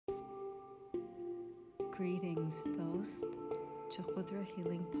Greetings, Dost, to Khudra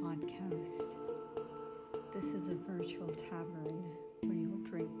Healing Podcast. This is a virtual tavern where you'll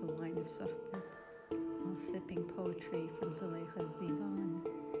drink the wine of Sohbet while sipping poetry from Zuleika's Divan,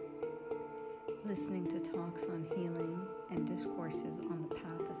 listening to talks on healing and discourses on the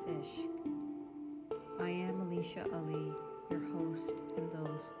path of Ishq. I am Alicia Ali, your host and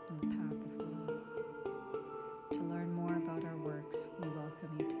Dost on the path of love. To learn more about our works, we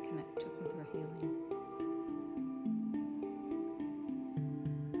welcome you to connect to Khudra Healing.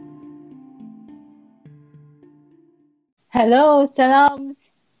 Hello, salam.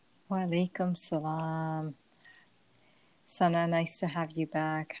 Walaikum salam. Sana, nice to have you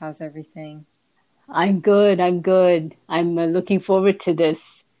back. How's everything? I'm good. I'm looking forward to this.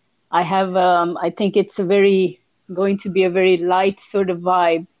 I think it's going to be a very light sort of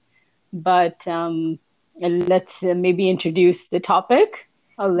vibe, but let's maybe introduce the topic.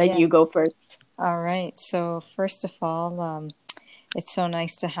 I'll let you go first. All right. So first of all, it's so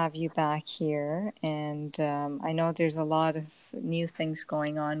nice to have you back here. And I know there's a lot of new things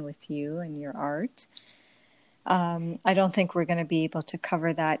going on with you and your art. I don't think we're going to be able to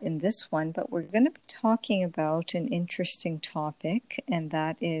cover that in this one, but we're going to be talking about an interesting topic, and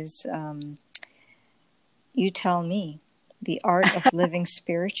that is, you tell me, the art of living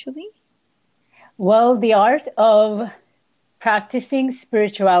spiritually? Well, the art of practicing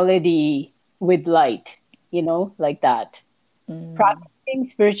spirituality with light, like that. Practicing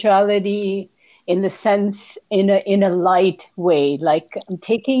spirituality in the sense, in a light way, like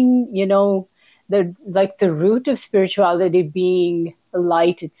taking, the root of spirituality being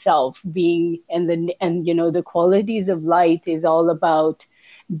light itself, the qualities of light is all about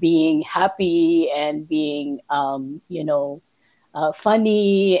being happy and being,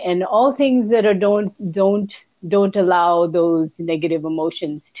 funny, and all things that don't allow those negative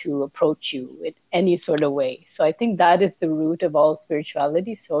emotions to approach you in any sort of way. So I think that is the root of all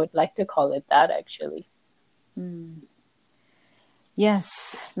spirituality. So I'd like to call it that, actually.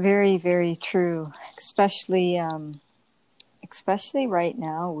 Yes, very, very true. Especially right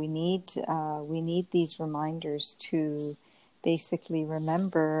now, we need these reminders to basically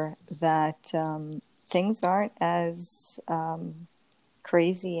remember that things aren't as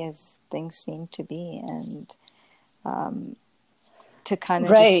crazy as things seem to be, and to kind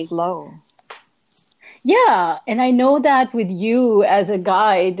of just flow. Yeah, and I know that with you as a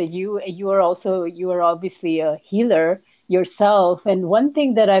guide, you are obviously a healer yourself. And one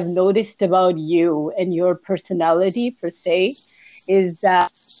thing that I've noticed about you and your personality per se is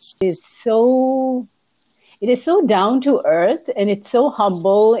that it is so down to earth, and it's so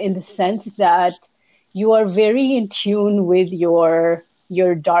humble in the sense that you are very in tune with your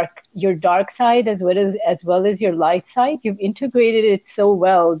dark side as well as your light side. You've integrated it so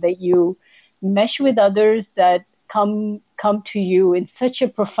well that you mesh with others that come to you in such a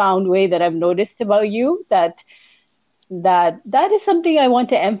profound way that I've noticed about you, that is something I want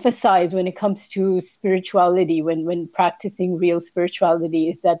to emphasize when it comes to spirituality, when practicing real spirituality,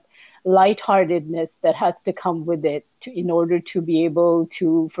 is that lightheartedness that has to come with it in order to be able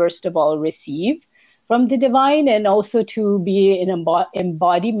to, first of all, receive from the divine, and also to be an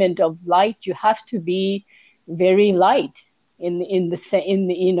embodiment of light. You have to be very light in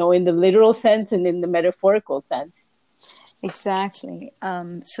the literal sense and in the metaphorical sense. Exactly.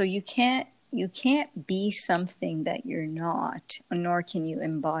 So you can't be something that you're not, nor can you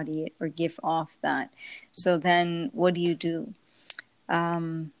embody it or give off that. So then what do?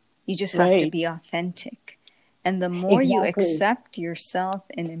 You just have to be authentic. And the more you accept yourself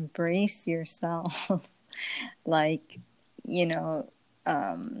and embrace yourself, in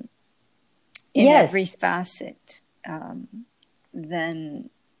every facet, then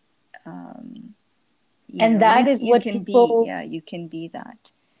you can be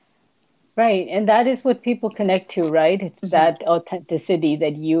that. Right. And that is what people connect to, right? It's that authenticity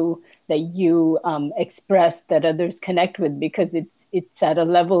that you express, that others connect with, because it's at a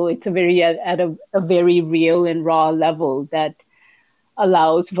level, it's a very real and raw level that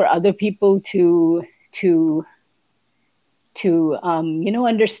allows for other people to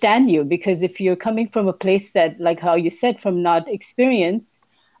understand you. Because if you're coming from a place that, like how you said, from not experience,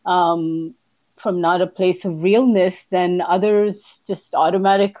 from not a place of realness, then others just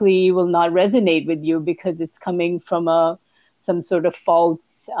automatically will not resonate with you, because it's coming from some sort of false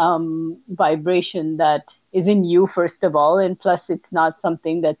vibration that is in you, first of all, and plus it's not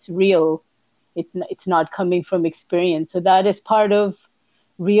something that's real. It's not coming from experience. So that is part of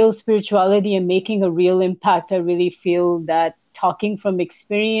real spirituality and making a real impact. I really feel that talking from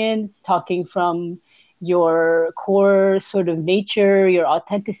experience, talking from your core sort of nature, your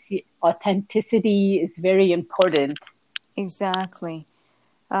authenticity is very important. Exactly.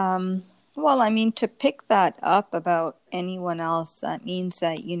 Well, I mean, to pick that up about anyone else, that means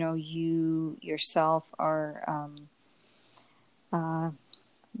that, you yourself are,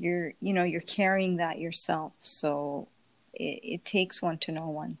 you're carrying that yourself. So it takes one to know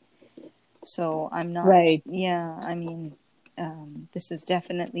one. So I'm not, Right. yeah, I mean, this is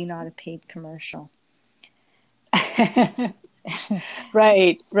definitely not a paid commercial.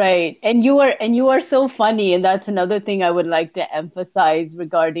 Right, right. And you are so funny, and that's another thing I would like to emphasize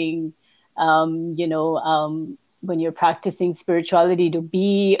regarding when you're practicing spirituality, to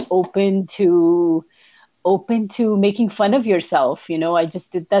be open to making fun of yourself. I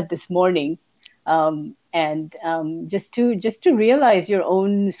just did that this morning. And just to realize your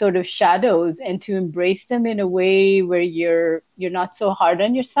own sort of shadows and to embrace them in a way where you're not so hard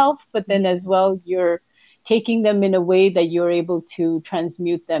on yourself, but then as well you're taking them in a way that you're able to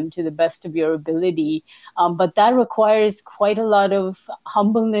transmute them to the best of your ability. But that requires quite a lot of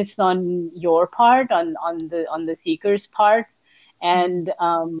humbleness on your part, on the seeker's part, and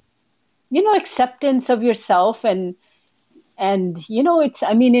acceptance of yourself. And it's,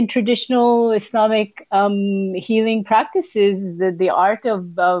 I mean, in traditional Islamic healing practices, the art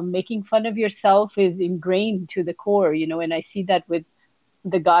of making fun of yourself is ingrained to the core. And I see that with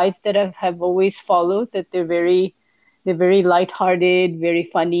the guides that I have always followed, that they're very lighthearted, very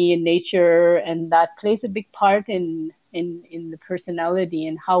funny in nature, and that plays a big part in the personality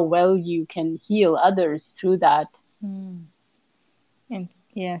and how well you can heal others through that. And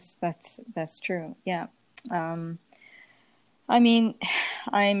yes, that's true. Yeah. I mean,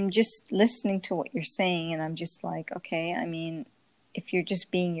 I'm just listening to what you're saying, and I'm just like, okay, I mean, if you're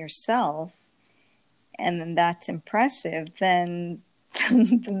just being yourself, and then that's impressive, then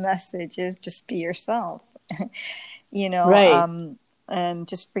the message is just be yourself, Right. And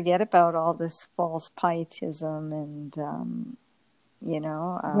just forget about all this false pietism and,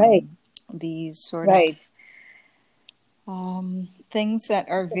 Right. these sort Right. of things that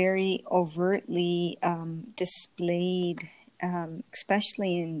are very overtly displayed,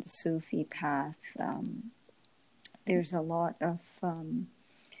 especially in the Sufi path. There's a lot of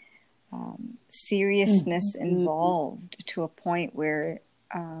seriousness involved, to a point where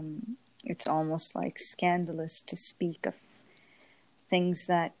it's almost like scandalous to speak of things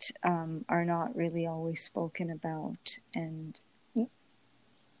that are not really always spoken about, and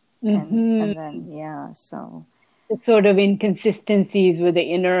then so the sort of inconsistencies with the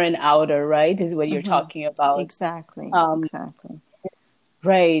inner and outer, right, is what you're talking about. Exactly.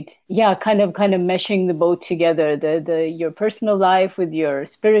 Right. Yeah, kind of meshing the both together, your personal life with your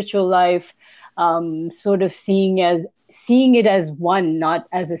spiritual life, sort of seeing it as one, not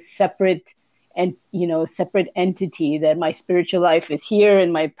as a separate separate entity, that my spiritual life is here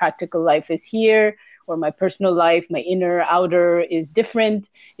and my practical life is here, or my personal life, my inner, outer is different.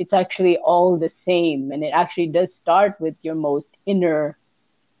 It's actually all the same. And it actually does start with your most inner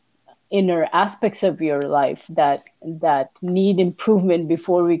aspects of your life that need improvement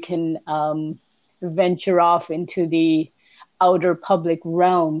before we can venture off into the outer public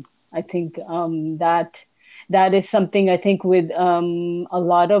realm. I think that is something, I think, with a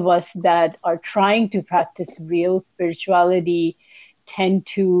lot of us that are trying to practice real spirituality tend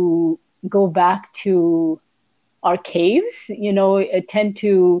to go back to our caves, tend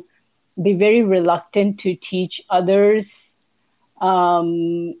to be very reluctant to teach others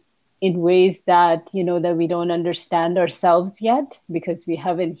in ways that, that we don't understand ourselves yet, because we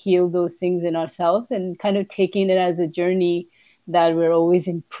haven't healed those things in ourselves, and kind of taking it as a journey that we're always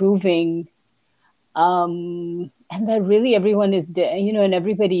improving. And that really everyone is, and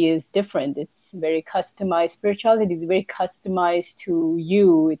everybody is different. It's very customized. Spirituality is very customized to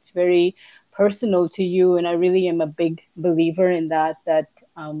you. It's very personal to you. And I really am a big believer in that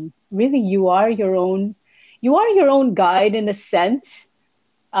really you are your own guide in a sense.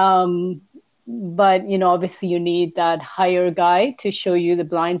 But, obviously you need that higher guide to show you the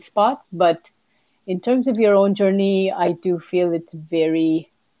blind spots. But in terms of your own journey, I do feel it's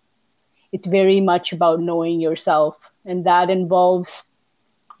very much about knowing yourself. And that involves,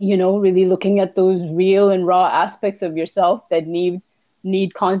 really looking at those real and raw aspects of yourself that need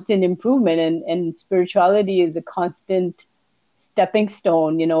constant improvement. And spirituality is a constant stepping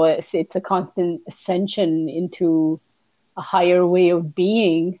stone. It's a constant ascension into a higher way of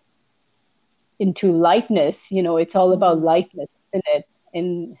being, into lightness. It's all about lightness, isn't it?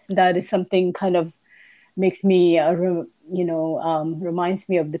 And that is something kind of makes me, reminds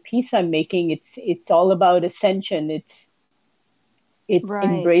me of the piece I'm making. It's all about ascension. It's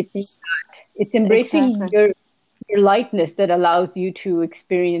Right. embracing it's embracing Exactly. your lightness that allows you to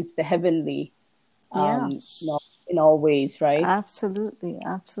experience the heavenly, Yeah. in all ways, right? Absolutely.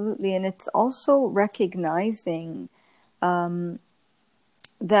 Absolutely. And it's also recognizing um,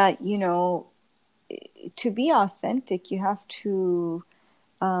 that, to be authentic,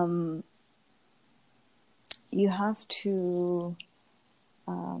 um, you have to,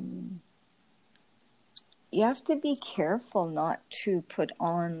 um, you have to be careful not to put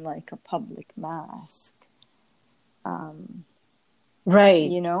on like a public mask. Um,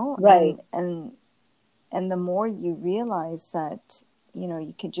 Right, you know, right. and the more you realize that,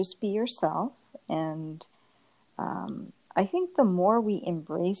 you can just be yourself, and I think the more we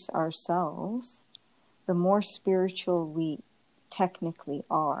embrace ourselves, the more spiritual we technically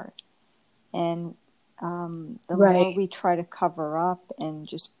are. And the Right. more we try to cover up and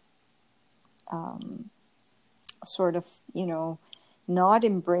just um, sort of, not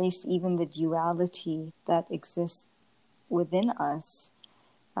embrace even the duality that exists within us,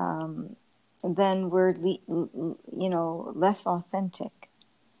 um, then we're, less authentic.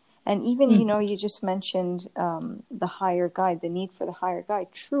 And even, Mhm. you just mentioned the higher guide, the need for the higher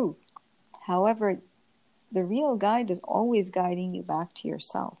guide. True. However, the real guide is always guiding you back to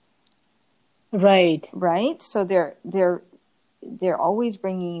yourself, Right. right? So they're always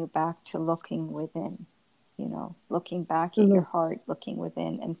bringing you back to looking within, looking back at your Mhm. heart, looking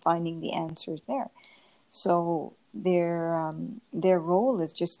within, and finding the answers there. So their role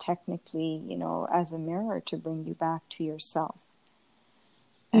is just technically, as a mirror to bring you back to yourself.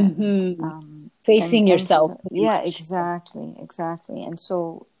 And Mhm. Facing yourself, so, pretty yeah, much. exactly, exactly. And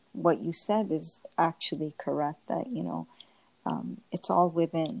so what you said is actually correct, that it's all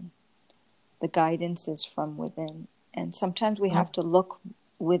within. The guidance is from within, and sometimes we Yeah. have to look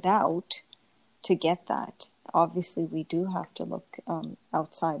without to get that. Obviously, we do have to look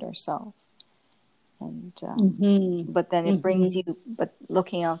outside ourselves, and Mhm. but then it brings Mhm. you. But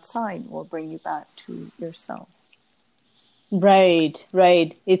looking outside will bring you back to yourself. Right,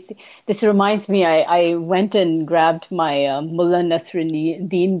 right. This reminds me. I went and grabbed my Mullah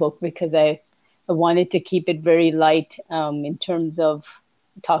Nasruddin book because I wanted to keep it very light in terms of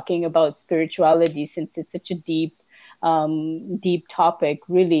talking about spirituality, since it's such a deep topic,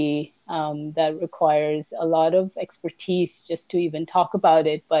 really, that requires a lot of expertise just to even talk about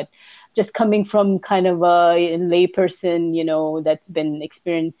it. But just coming from kind of a layperson, that's been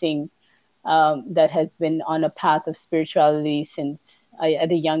experiencing, that has been on a path of spirituality since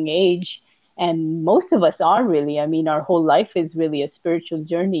at a young age. And most of us are really, I mean, our whole life is really a spiritual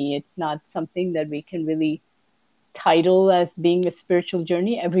journey. It's not something that we can really title as being a spiritual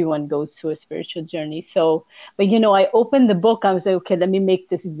journey. Everyone goes through a spiritual journey. So, but I opened the book. I was like, okay, let me make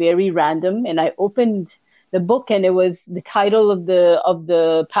this very random. And I opened the book, and it was, the title of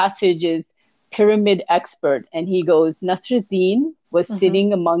the passage is Pyramid Expert. And he goes, Nasruddin was Mm-hmm.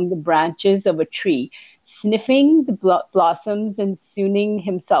 sitting among the branches of a tree, sniffing the blossoms and sunning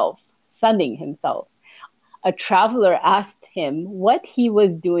himself. A traveler asked him what he was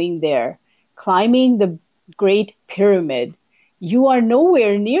doing there, climbing the Great Pyramid. You are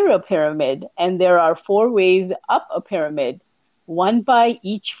nowhere near a pyramid, and there are four ways up a pyramid, one by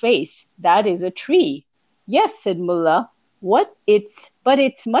each face. That is a tree. Yes, said Mullah. What it's but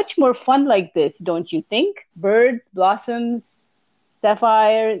it's much more fun like this, don't you think? Birds, blossoms,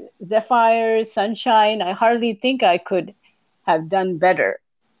 zephyrs, sunshine. I hardly think I could have done better.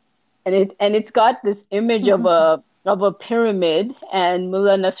 And it's got this image of a pyramid, and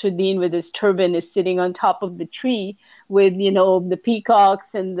Mullah Nasruddin with his turban is sitting on top of the tree with the peacocks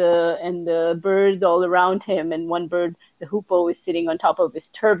and the birds all around him, and one bird, the hoopoe, is sitting on top of his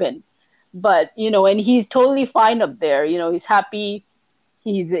turban. But and he's totally fine up there. He's happy.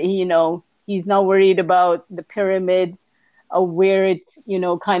 He's not worried about the pyramid, where it's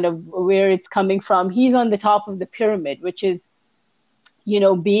kind of where it's coming from. He's on the top of the pyramid, which is,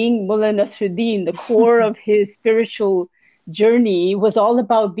 being Mullah Nasruddin, the core of his spiritual journey was all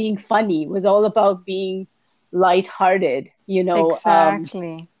about being funny, was all about being lighthearted,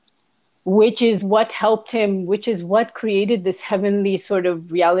 Exactly. which is what helped him, which is what created this heavenly sort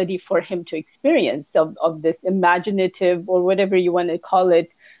of reality for him to experience, of this imaginative, or whatever you want to call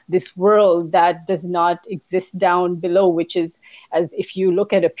it, this world that does not exist down below, which is, as if you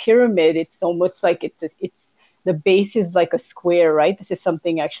look at a pyramid, it's almost like it's the base is like a square, right? This is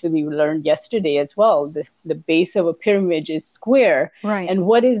something actually we learned yesterday as well. The base of a pyramid is square. Right. And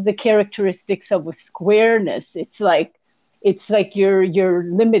what is the characteristics of a squareness? It's like you're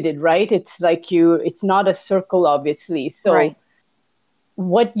limited, right? It's not a circle, obviously. So Right.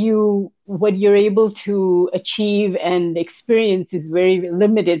 what you're able to achieve and experience is very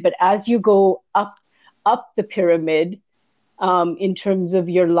limited. But as you go up the pyramid, in terms of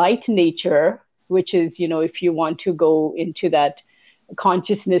your light nature, which is, if you want to go into that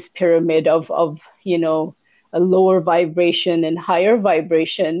consciousness pyramid of a lower vibration and higher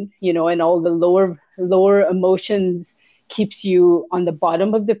vibration, and all the lower emotions keeps you on the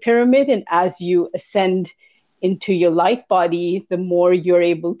bottom of the pyramid. And as you ascend into your light body, the more you're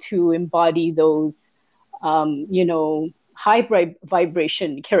able to embody those, high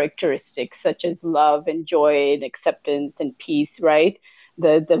vibration characteristics such as love and joy and acceptance and peace, right?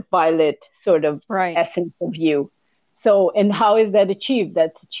 The violet sort of essence of you. So, and how is that achieved?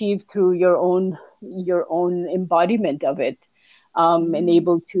 That's achieved through your own embodiment of it, and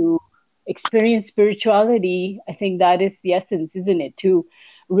able to experience spirituality. I think that is the essence, isn't it? To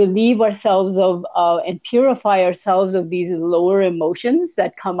relieve ourselves of and purify ourselves of these lower emotions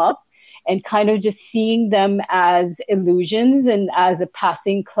that come up, and kind of just seeing them as illusions and as a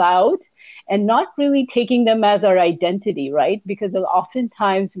passing cloud, and not really taking them as our identity, right? Because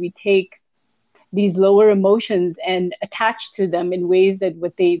oftentimes we take these lower emotions and attach to them in ways that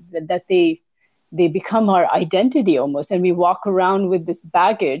they become our identity almost, and we walk around with this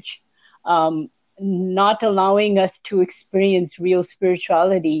baggage, not allowing us to experience real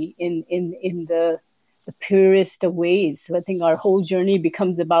spirituality in the purest of ways. So I think our whole journey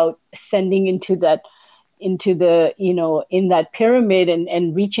becomes about ascending into the in that pyramid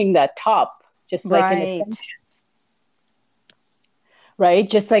and reaching that top, just like an ascension.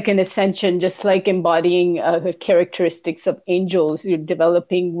 Right? Just like an ascension, just like embodying the characteristics of angels. You're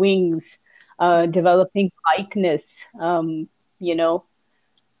developing wings, developing lightness, and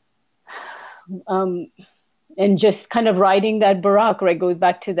just kind of riding that Burak, right? Goes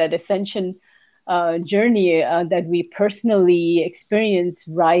back to that ascension journey that we personally experience,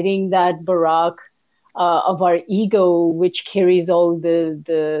 riding that Burak of our ego, which carries all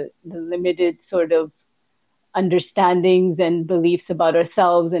the limited sort of understandings and beliefs about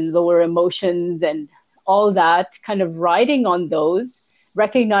ourselves and lower emotions and all that, kind of riding on those,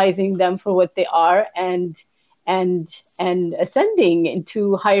 recognizing them for what they are, and ascending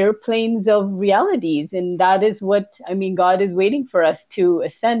into higher planes of realities. And that is what, God is waiting for us to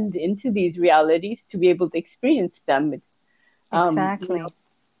ascend into these realities to be able to experience them. Exactly.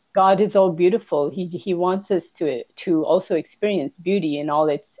 God is all beautiful. He wants us to also experience beauty in all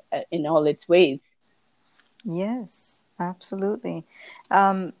its ways. Yes, absolutely.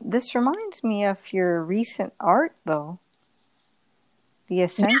 This reminds me of your recent art, though. The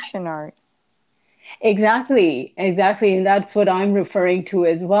Ascension art. Exactly. And that's what I'm referring to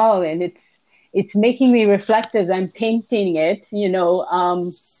as well. And it's making me reflect as I'm painting it,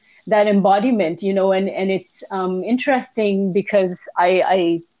 that embodiment, and it's interesting because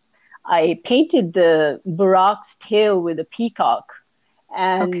I painted the Burak's tail with a peacock.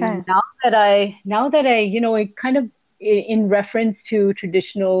 And now that I, it kind of, in reference to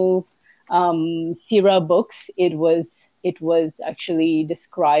traditional Sira books, it was actually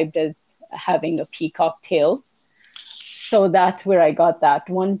described as having a peacock tail. So that's where I got that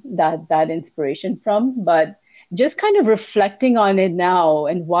inspiration from. But just kind of reflecting on it now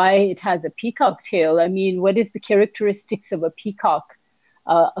and why it has a peacock tail. What is the characteristics of a peacock?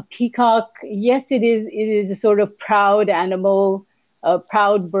 A peacock, yes, it is a sort of proud animal, a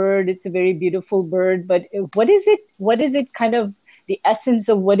proud bird. It's a very beautiful bird, but what is it kind of the essence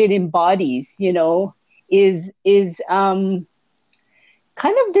of what it embodies, is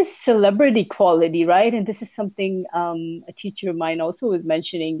kind of this celebrity quality, right? And this is something a teacher of mine also was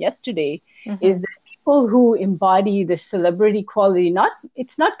mentioning yesterday, is that people who embody the celebrity quality,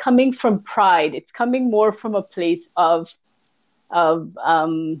 it's not coming from pride, it's coming more from a place of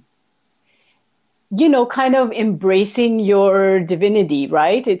kind of embracing your divinity,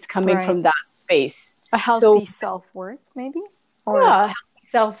 right? It's coming from that space. A healthy self-worth, maybe? Or a healthy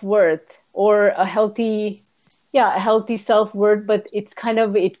self-worth, or a healthy self-worth, but it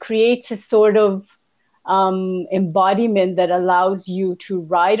creates a sort of embodiment that allows you to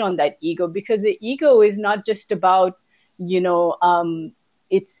ride on that ego, because the ego is not just about,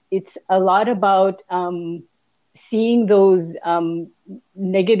 it's a lot about seeing those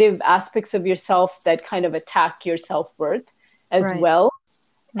negative aspects of yourself that kind of attack your self-worth as well.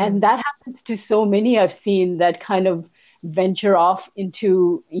 And that happens to so many I've seen that kind of venture off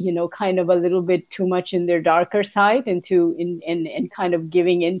into, kind of a little bit too much in their darker side, and kind of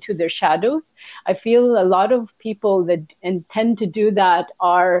giving into their shadows. I feel a lot of people that tend to do that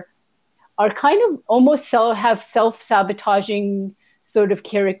are kind of almost have self-sabotaging sort of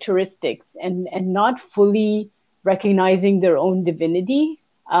characteristics, and not fully recognizing their own divinity.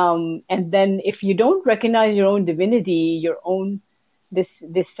 And then if you don't recognize your own divinity, your own this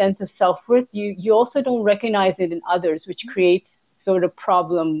sense of self-worth, you also don't recognize it in others, which creates sort of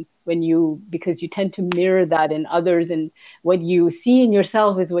problem because you tend to mirror that in others, and what you see in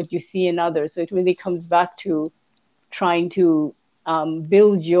yourself is what you see in others. So it really comes back to trying to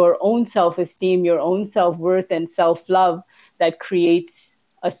build your own self-esteem, your own self-worth and self-love that creates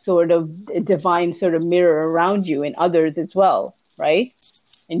a sort of divine sort of mirror around you in others as well, right?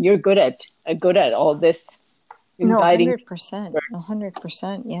 And you're good at all this in No, guiding. 100%.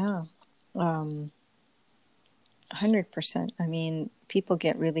 100%. Yeah. 100%. I mean, people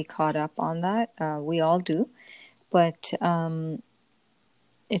get really caught up on that. We all do. But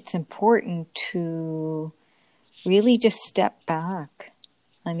it's important to really just step back.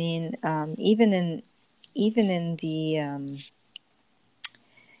 I mean, even in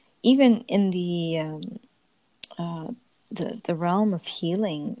the realm of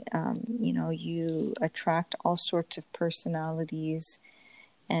healing, you attract all sorts of personalities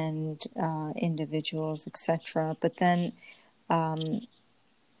and individuals, etc. But then the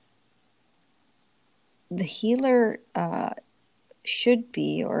healer should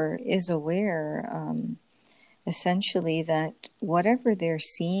be or is aware, essentially, that whatever they're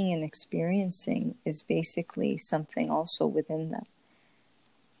seeing and experiencing is basically something also within them.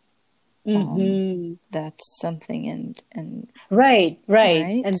 That's something, and right.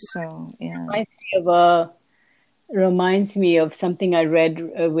 And so yeah, reminds me of something I read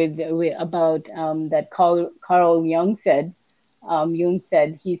with about that Carl Jung said.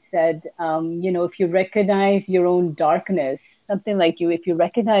 He said, if you recognize your own darkness, something like if you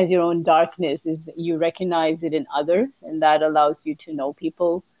recognize your own darkness, is you recognize it in others, and that allows you to know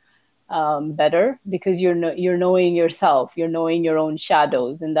people better, because you're knowing yourself, you're knowing your own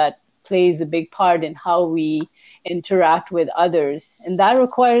shadows, and that plays a big part in how we interact with others. And that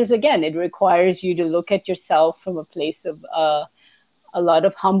requires you to look at yourself from a place of a lot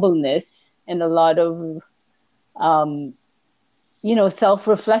of humbleness and a lot of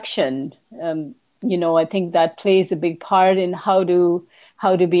self-reflection. I think that plays a big part in how to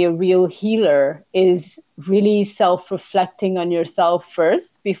be a real healer, is really self-reflecting on yourself first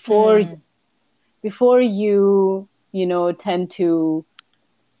before you tend to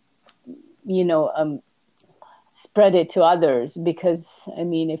spread it to others. Because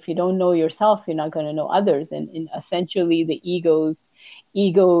if you don't know yourself, you're not going to know others, and essentially the ego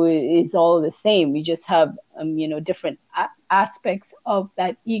is all the same. We just have different aspects of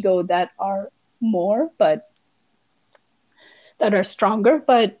that ego that are that are stronger,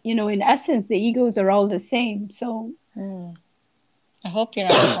 but in essence the egos are all the same. So I hope you're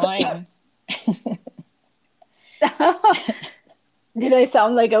not crying. Did I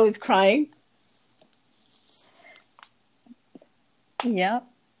sound like I was crying? Yeah.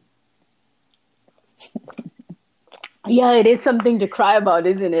 Yeah, it is something to cry about,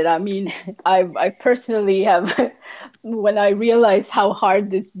 isn't it? I personally have, when I realized how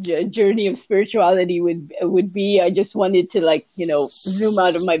hard this journey of spirituality would be, I just wanted to zoom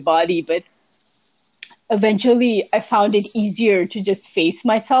out of my body. But eventually I found it easier to just face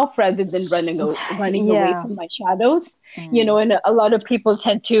myself rather than running away from my shadows. And a lot of people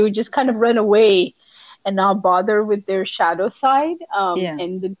tend to just kind of run away and not bother with their shadow side,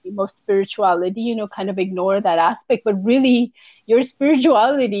 and the most spirituality, kind of ignore that aspect. But really, your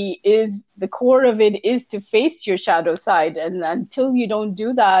spirituality is, the core of it is to face your shadow side. And until you don't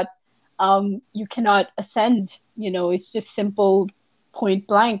do that, you cannot ascend. It's just simple, point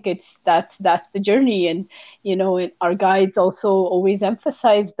blank. That's the journey. And, our guides also always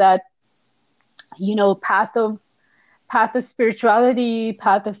emphasize that, path of spirituality,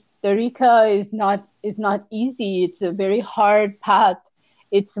 path of Tariqa is not easy. It's a very hard path.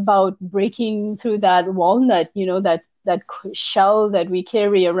 It's about breaking through that walnut, that shell that we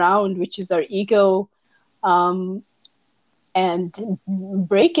carry around, which is our ego, and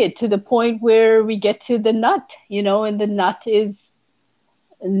break it to the point where we get to the nut, and the nut is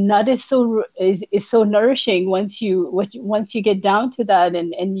so nourishing once you get down to that,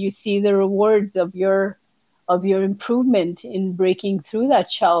 and you see the rewards of your improvement in breaking through that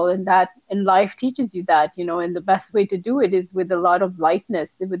shell. And life teaches you that, and the best way to do it is with a lot of lightness,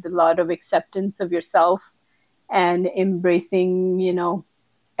 with a lot of acceptance of yourself, and embracing,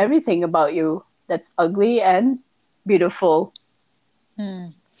 everything about you that's ugly and beautiful.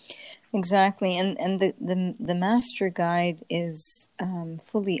 Exactly. And the master guide is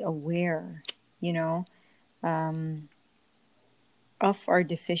fully aware, of our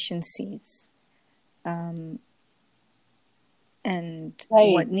deficiencies. And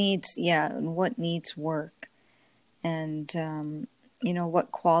what needs work. and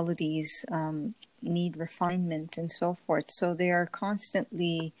what qualities need refinement and so forth. So they are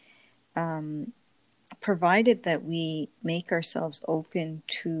constantly, provided that we make ourselves open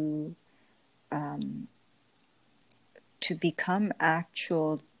to become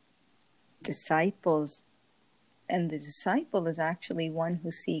actual disciples. And the disciple is actually one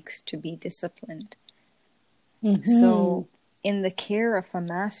who seeks to be disciplined. So in the care of a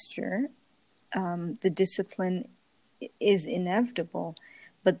master, the discipline is inevitable,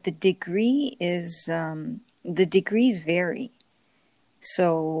 but the degrees vary.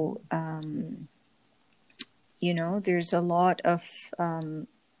 So, there's a lot of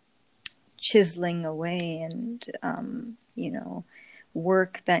chiseling away and,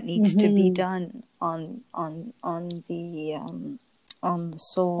 work that needs to be done on the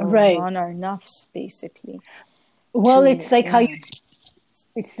soul, right, on our nafs, basically. Well, it's like how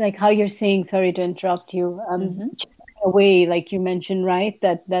you're saying, sorry to interrupt you, chiseling away, like you mentioned, right?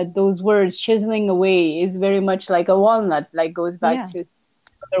 That those words, chiseling away, is very much like a walnut, like goes back to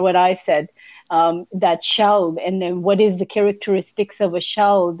what I said, that shell. And then what is the characteristics of a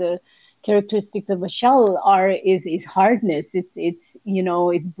shell? The characteristics of a shell is hardness. It's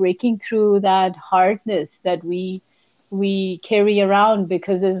breaking through that hardness that we carry around,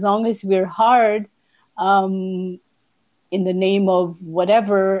 because as long as we're hard, in the name of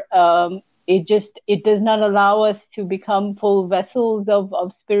whatever, it does not allow us to become full vessels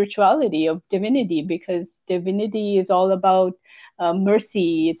of spirituality, of divinity, because divinity is all about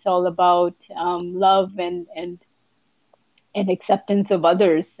mercy. It's all about love and acceptance of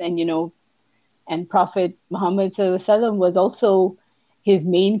others. And Prophet Muhammad ﷺ was also, his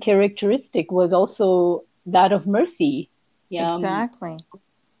main characteristic was also that of mercy. Exactly.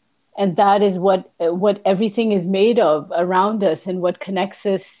 And that is what everything is made of around us, and what connects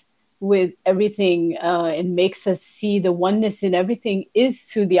us with everything and makes us see the oneness in everything is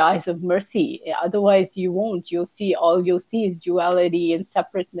through the eyes of mercy. Otherwise, you won't. All you'll see is duality and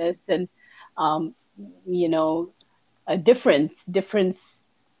separateness and, a difference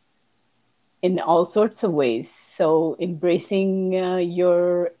in all sorts of ways. So embracing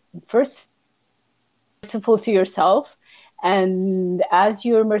your first merciful to yourself. And as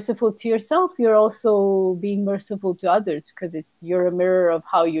you're merciful to yourself, you're also being merciful to others, because you're a mirror of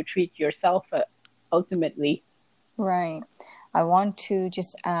how you treat yourself ultimately. Right. I want to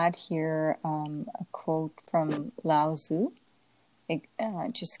just add here a quote from Lao Tzu,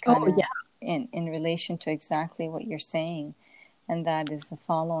 just kind of in relation to exactly what you're saying, and that is the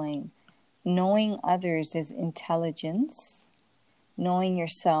following. Knowing others is intelligence. Knowing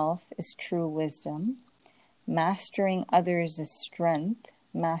yourself is true wisdom. Mastering others is strength.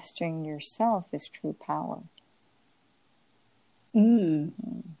 Mastering yourself is true power.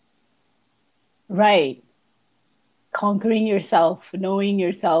 Right. Conquering yourself, knowing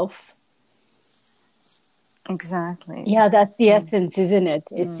yourself. Exactly. Yeah, that's the essence, isn't it?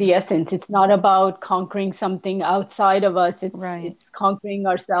 It's the essence. It's not about conquering something outside of us. It's conquering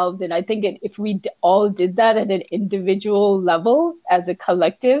ourselves. And I think if we all did that at an individual level, as a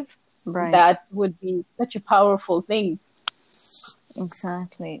collective, that would be such a powerful thing.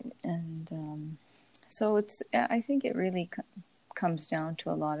 Exactly. And so I think it really comes down to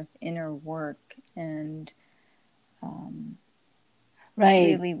a lot of inner work, and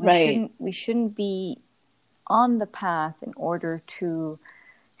really we shouldn't be on the path in order to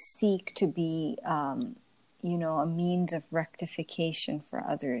seek to be a means of rectification for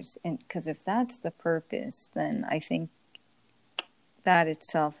others. And because if that's the purpose, then I think that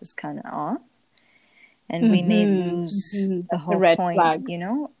itself is kind of off, and we may lose the whole point. Flag.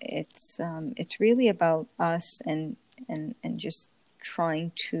 It's really about us and just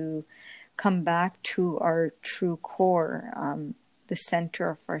trying to come back to our true core, the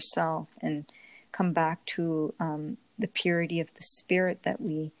center of ourself, and come back to the purity of the spirit that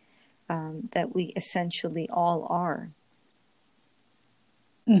we essentially all are.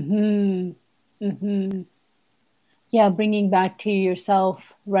 Yeah, bringing back to yourself,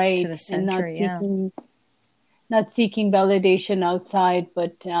 right? To the center, and not seeking validation outside,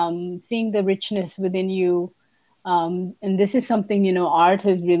 but seeing the richness within you. And this is something, art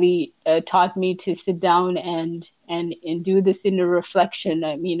has really taught me to sit down and do this inner reflection.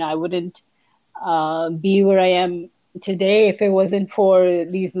 I mean, I wouldn't be where I am today if it wasn't for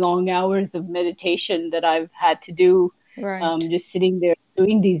these long hours of meditation that I've had to do, just sitting there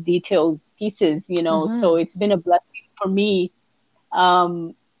doing these detailed pieces, So it's been a blessing for me,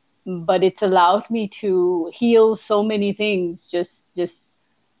 but it's allowed me to heal so many things, just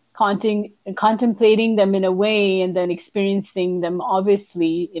contemplating them in a way, and then experiencing them,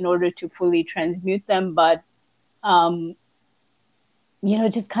 obviously, in order to fully transmute them. But um,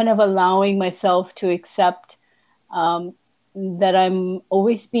 just kind of allowing myself to accept um, that I'm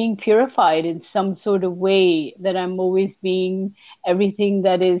always being purified in some sort of way, that I'm always being, everything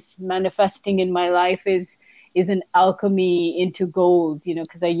that is manifesting in my life is an alchemy into gold,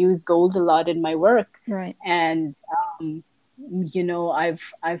 because I use gold a lot in my work. Right. And,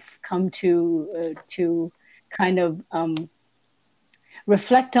 I've come to kind of,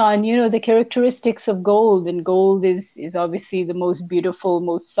 reflect on, the characteristics of gold. And gold is obviously the most beautiful,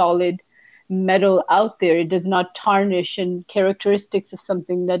 most solid metal out there. It does not tarnish, and characteristics of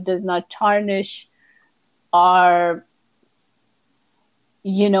something that does not tarnish are,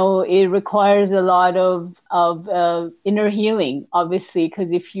 it requires a lot of inner healing, obviously,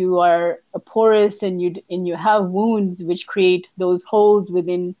 because if you are a porous and you have wounds which create those holes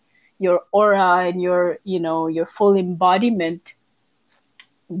within your aura and your full embodiment,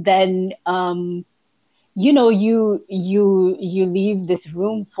 then you leave this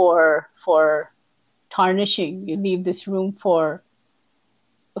room for tarnishing. You leave this room for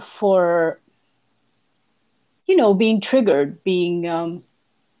being triggered, being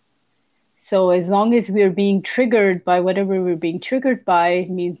so as long as we're being triggered by whatever we're being triggered by, it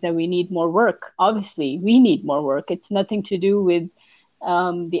means that we need more work. Obviously, we need more work. It's nothing to do with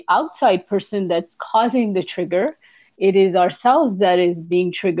the outside person that's causing the trigger. It is ourselves that is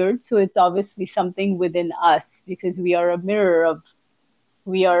being triggered. So it's obviously something within us, because we are a mirror of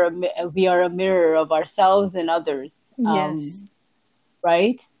ourselves and others. Yes.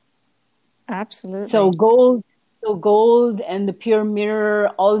 Right? Absolutely. So gold and the pure mirror,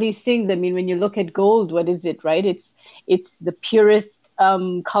 all these things. I mean, when you look at gold, what is it, right? It's the purest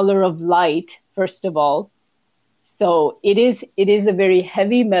color of light, first of all. So it is a very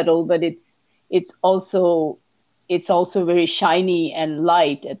heavy metal, but it's also very shiny and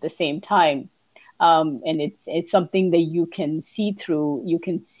light at the same time. And it's something that you can see through. You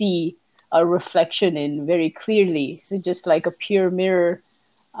can see a reflection in very clearly. So just like a pure mirror,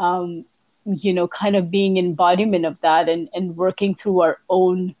 kind of being embodiment of that, and working through our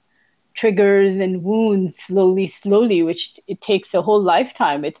own triggers and wounds slowly, which it takes a whole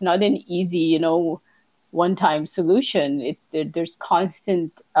lifetime. It's not an easy, one-time solution. There's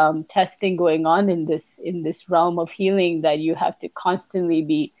constant testing going on in this realm of healing that you have to constantly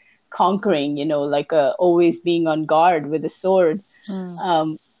be conquering, like always being on guard with a sword.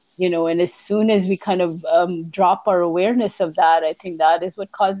 And as soon as we kind of drop our awareness of that, I think that is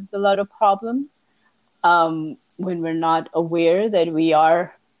what causes a lot of problems. When we're not aware that we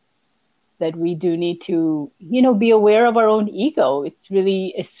do need to, be aware of our own ego. It's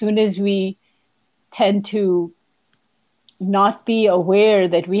really, as soon as we tend to not be aware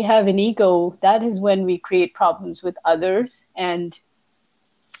that we have an ego, that is when we create problems with others and,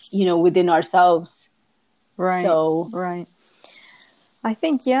 within ourselves. Right. So, right. I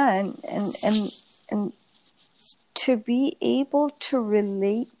think, yeah, and to be able to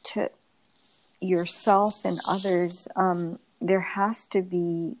relate to yourself and others, there has to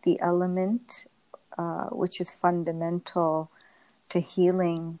be the element which is fundamental to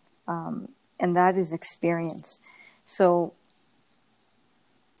healing, and that is experience. So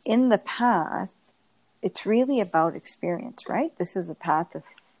in the path, it's really about experience, right? This is a path of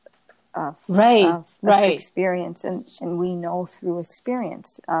experience, and we know through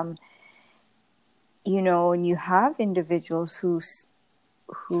experience. And you have individuals who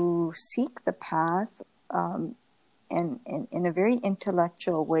seek the path and in a very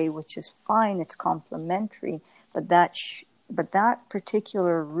intellectual way, which is fine. It's complementary, but that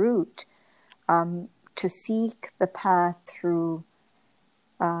particular route, to seek the path through,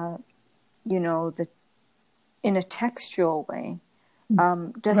 in a textual way,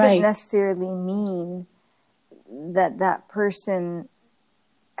 doesn't necessarily mean that person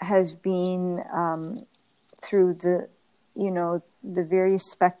has been through the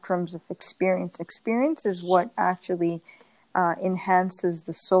various spectrums of experience. Experience is what actually enhances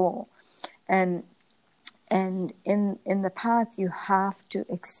the soul, and in the path you have to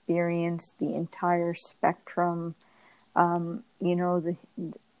experience the entire spectrum.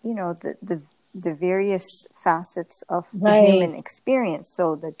 The various facets of the human experience.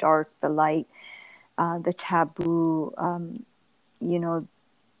 So the dark, the light, the taboo,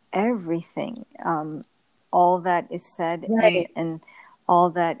 everything, all that is said and all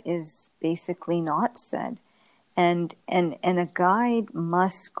that is basically not said. And a guide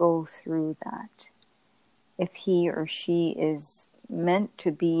must go through that. If he or she is meant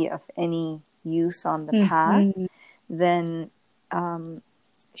to be of any use on the path, then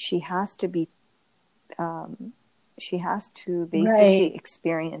she has to be she has to basically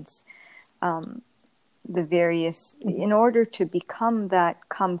experience the various, in order to become that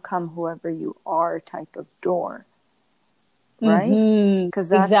come whoever you are type of door, right? Because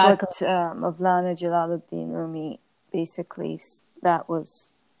that's exactly. what Mawlana Jalaluddin Rumi basically, that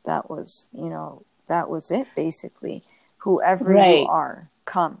was that was it basically. Whoever you Right. are,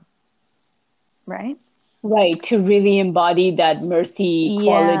 come, right? Right, to really embody that mercy Yeah,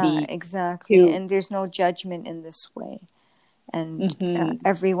 quality exactly. to And there's no judgment in this way, and hmm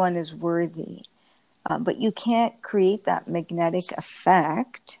everyone is worthy. But you can't create that magnetic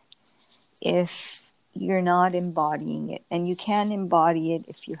effect if you're not embodying it. And you can embody it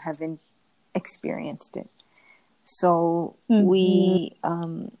if you haven't experienced it. So hmm we,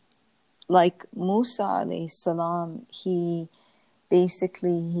 like Musa alayhi salam, he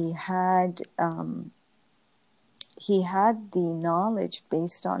basically, he had the knowledge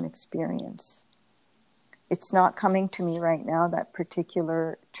based on experience. It's not coming to me right now, that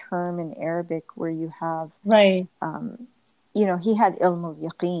particular term in Arabic where you have, right, he had ilm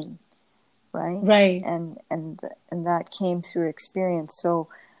al-yaqeen, right? right. And that came through experience. So,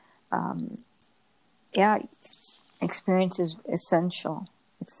 yeah, experience is essential.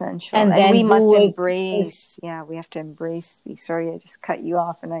 And And then we must was embrace, yeah, we have to embrace sorry, I just cut you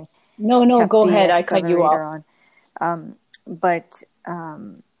off and I no, kept go the ahead. I cut you accelerator off. on. But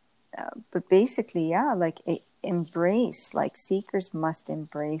basically, yeah, like embrace, like seekers must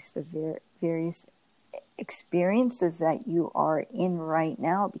embrace the various experiences that you are in right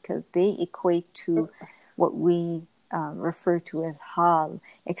now, because they equate to what we refer to as hal.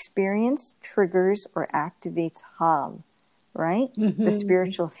 Experience triggers or activates hal, right? The hmm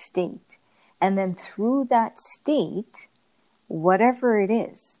spiritual state. And then through that state, whatever it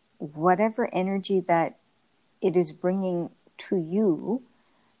is, whatever energy that it is bringing to you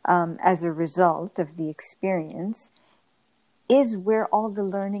as a result of the experience, is where all the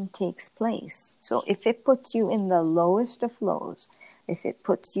learning takes place. So if it puts you in the lowest of lows, if it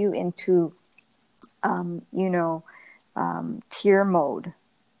puts you into, tear mode,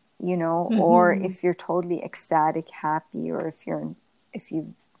 or hmm if you're totally ecstatic, happy, or if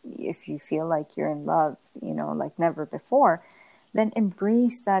you feel like you're in love, like never before, then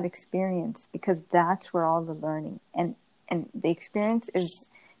embrace that experience, because that's where all the learning and the experience is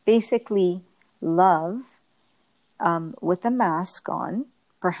basically love, with a mask on,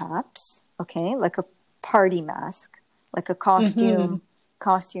 perhaps, okay, like a party mask, like a hmm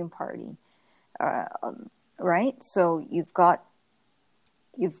costume party, right? So you've got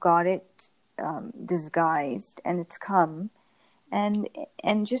it disguised, and it's come, and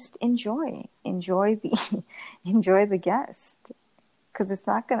just enjoy the enjoy the guest, because it's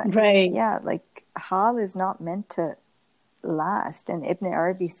not gonna, Right, yeah, like hal is not meant to last. And Ibn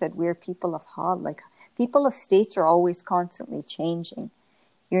Arabi said, we're people of hal, like people of states are always constantly changing.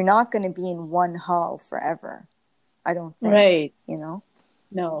 You're not going to be in one hal forever, I don't think, right. No,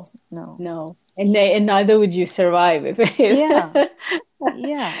 no. no. And neither would you survive Yeah, if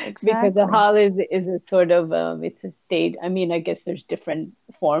yeah, because the exactly. hal is a sort of it's a state. I mean, I guess there's different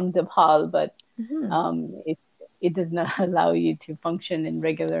forms of hal, but Hmm. it does not allow you to function in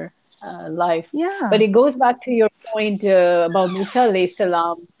regular life. But Yeah, it goes back to your point about Musa alayhi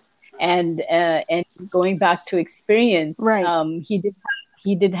salam and going back to experience. right,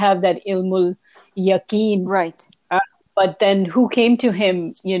 He did have that ilmul yaqeen, right. uh, but then who came to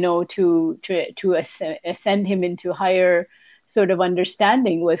him, to ascend him into higher sort of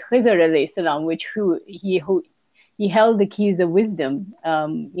understanding was Khidr alayhi salam, who he held the keys of wisdom.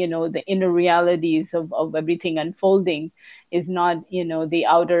 The inner realities of everything unfolding is not, the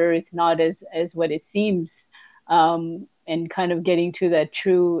outer is not as what it seems. And kind of getting to that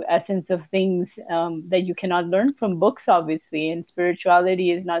true essence of things that you cannot learn from books, obviously. And spirituality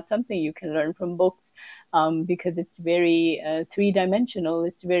is not something you can learn from books because it's very three-dimensional.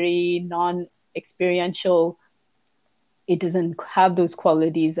 It's very non-experiential. It doesn't have those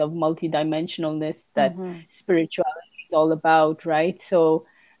qualities of multidimensionalness that Mm-hmm. spirituality is all about, right? So,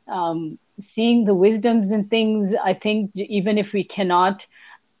 um, seeing the wisdoms and things, I think even if we cannot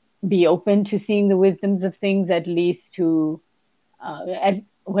be open to seeing the wisdoms of things, at least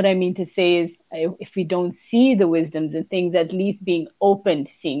what I mean to say is, if we don't see the wisdoms and things, at least being open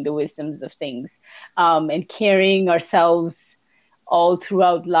to seeing the wisdoms of things, and carrying ourselves all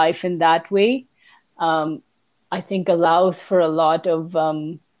throughout life in that way, um, I think allows for a lot of,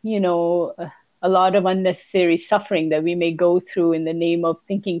 a lot of unnecessary suffering that we may go through in the name of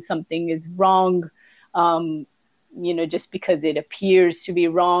thinking something is wrong, um, just because it appears to be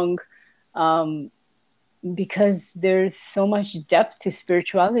wrong. Um, because there's so much depth to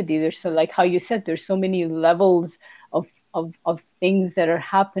spirituality. There's so, like how you said, there's so many levels of things that are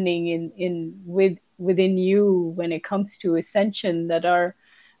happening within you when it comes to ascension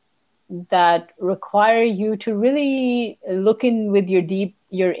that require you to really look in with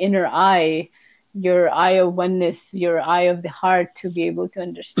your inner eye, your eye of oneness, your eye of the heart, to be able to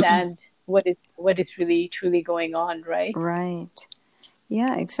understand what is really truly going on, right? Right.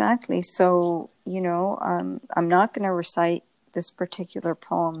 Yeah, exactly. So, I'm not going to recite this particular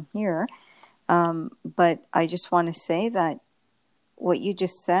poem here, but I just want to say that what you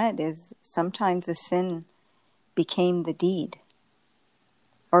just said is sometimes a sin became the deed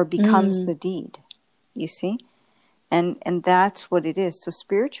or becomes the deed, you see? And that's what it is. So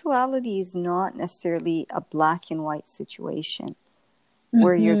spirituality is not necessarily a black and white situation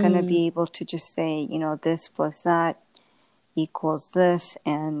where you're going to be able to just say, this plus that equals this,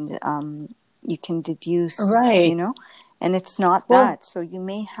 and you can deduce, right. And it's not that. So you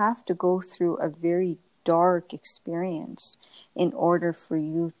may have to go through a very dark experience in order for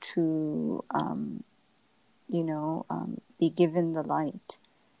you to, be given the light.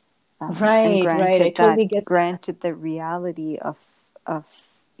 Right, and right. I totally get granted the reality of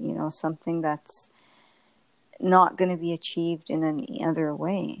something that's not going to be achieved in any other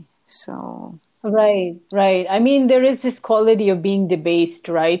way. So right. I mean, there is this quality of being debased,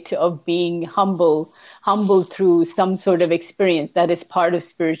 right? Of being humble through some sort of experience that is part of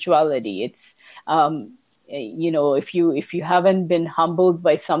spirituality. It's if you haven't been humbled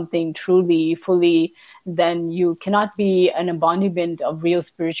by something truly, fully, then you cannot be an embodiment of real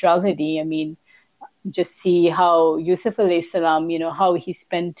spirituality. I mean, just see how Yusuf alayhi salam, how he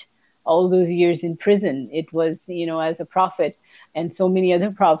spent all those years in prison. It was, as a prophet, and so many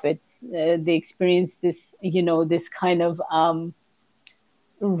other prophets, they experienced this, this kind of,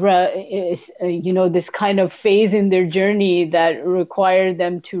 this kind of phase in their journey that required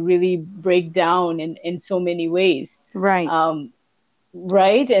them to really break down in so many ways. Right.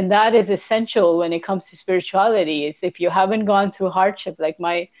 Right. And that is essential when it comes to spirituality. Is if you haven't gone through hardship, like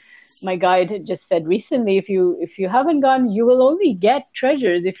my guide had just said recently, if you haven't gone, you will only get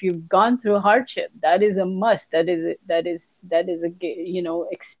treasures if you've gone through hardship. That is a must. That is a,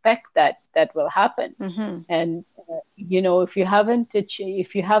 expect that will happen. Mm-hmm. And if you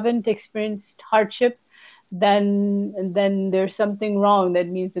haven't experienced hardship, then there's something wrong. That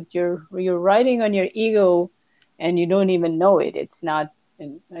means that you're riding on your ego, and you don't even know it. It's not.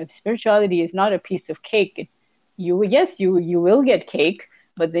 Spirituality is not a piece of cake. You will get cake,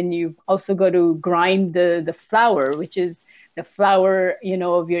 but then you also got to grind the flour, which is the flour,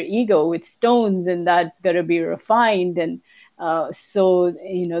 of your ego, with stones, and that's got to be refined. And so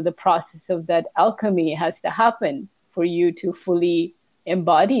the process of that alchemy has to happen for you to fully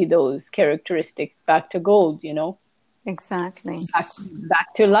embody those characteristics back to gold. Exactly.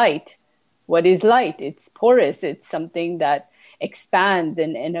 Back to light. What is light? It's porous. It's something that expands,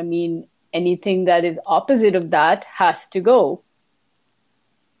 and I mean, anything that is opposite of that has to go.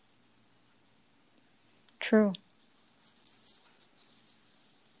 True.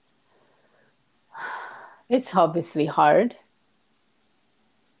 It's obviously hard.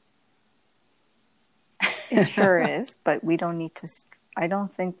 It sure is, but we don't need to. I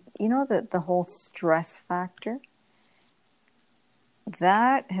don't think that the whole stress factor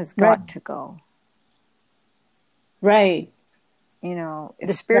that has got to go. Right.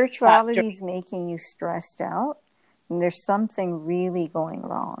 If spirituality is making you stressed out, then there's something really going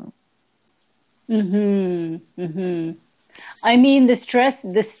wrong. I mean, the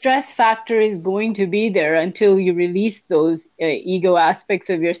stress factor is going to be there until you release those ego aspects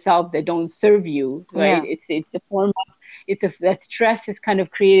of yourself that don't serve you, right? Yeah. It's a form of, that stress is kind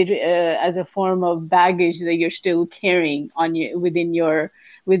of created as a form of baggage that you're still carrying on within your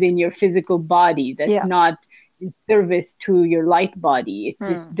physical body. That's not in service to your light body. It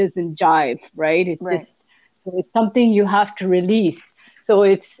just doesn't jive, right? It's something you have to release. So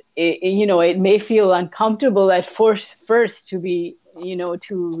it may feel uncomfortable at first to be,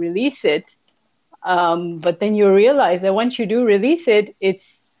 to release it. But then you realize that once you do release it, it's,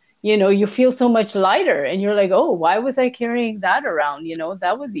 you feel so much lighter, and you're like, oh, why was I carrying that around?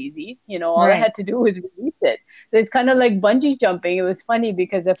 That was easy. All I had to do was release it. So it's kind of like bungee jumping. It was funny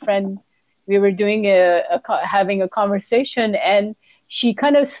because a friend, we were doing having a conversation, and she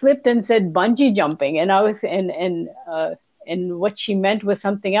kind of slipped and said bungee jumping. And I was, and what she meant was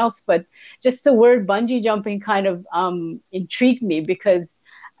something else, but just the word bungee jumping kind of intrigued me because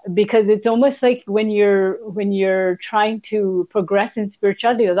it's almost like when you're trying to progress in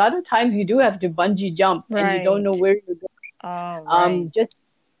spirituality, a lot of times you do have to bungee jump, and you don't know where you're going. Oh, right.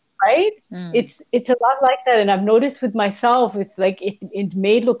 Right? It's a lot like that, and I've noticed with myself, it's like it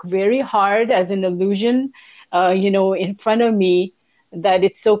may look very hard as an illusion, in front of me, that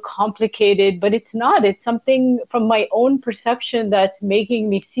it's so complicated, but it's not. It's something from my own perception that's making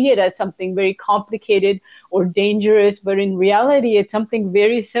me see it as something very complicated or dangerous. But in reality, it's something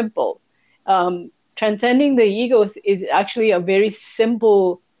very simple. Transcending the egos is actually a very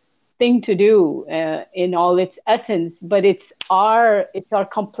simple thing to do in all its essence, but it's our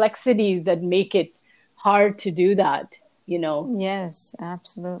complexities that make it hard to do that, you know. Yes,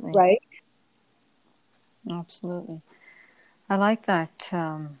 absolutely. Right? Absolutely. I like that.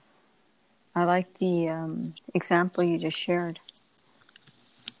 I like the example you just shared.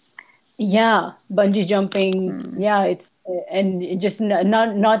 Yeah, bungee jumping. Yeah, it's and just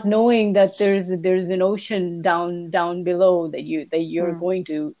not knowing that there's an ocean down below that you're going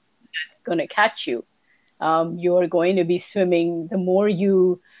to catch you. You're going to be swimming. The more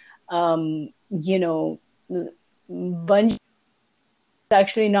you bungee,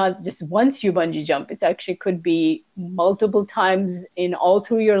 actually not just once you bungee jump. It actually could be multiple times in all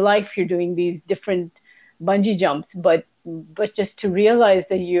through your life. You're doing these different bungee jumps, but just to realize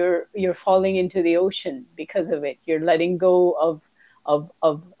that you're falling into the ocean because of it. You're letting go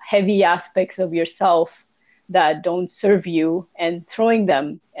of heavy aspects of yourself that don't serve you and throwing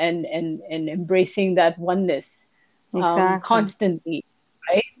them and embracing that oneness constantly,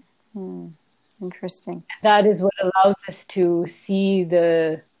 right? Interesting. That is what allows us to see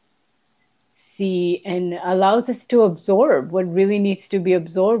and allows us to absorb what really needs to be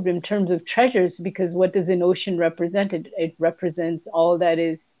absorbed in terms of treasures, because what does an ocean represent? It represents all that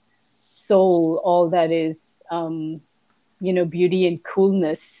is soul, all that is, beauty and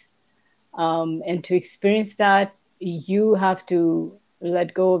coolness. And to experience that, you have to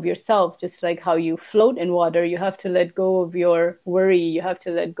let go of yourself, just like how you float in water. You have to let go of your worry. You have to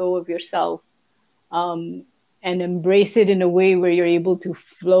let go of yourself. And embrace it in a way where you're able to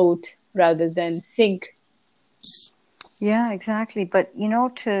float rather than sink. Yeah, exactly. But,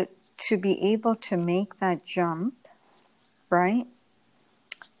 to be able to make that jump, right,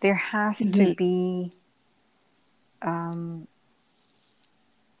 there has to be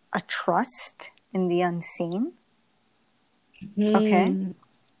a trust in the unseen. Okay.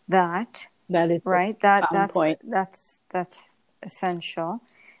 That is right. That's essential.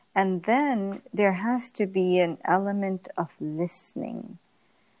 And then there has to be an element of listening,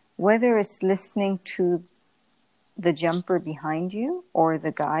 whether it's listening to the jumper behind you or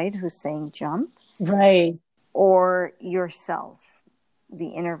the guide who's saying jump, right, or yourself,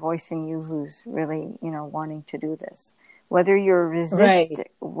 the inner voice in you who's really, wanting to do this. Whether you're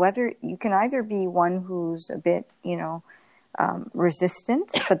whether you can either be one who's a bit,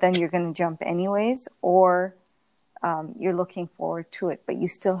 resistant, but then you're going to jump anyways, or you're looking forward to it, but you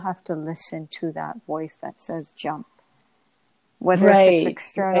still have to listen to that voice that says jump, whether if it's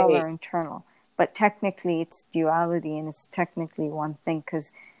external or internal. But technically it's duality, and it's technically one thing,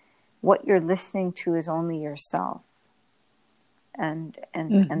 because what you're listening to is only yourself, and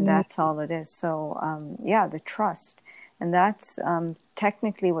that's all it is. So the trust, and that's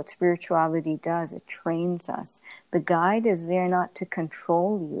technically what spirituality does. It trains us. The guide is there not to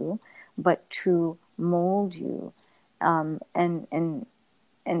control you, but to mold you. And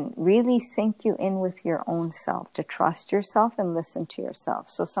really sink you in with your own self, to trust yourself and listen to yourself.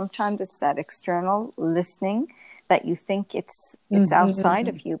 So sometimes it's that external listening that you think it's outside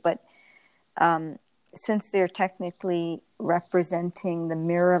of you, but since they're technically representing the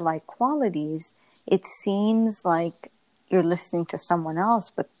mirror-like qualities, it seems like you're listening to someone else,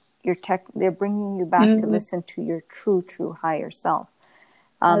 but they're bringing you back to listen to your true higher self.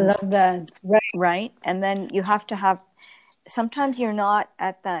 I love that. Right. And then you have to have, sometimes you're not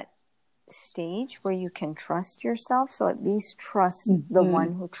at that stage where you can trust yourself. So at least trust the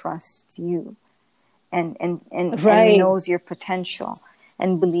one who trusts you and knows your potential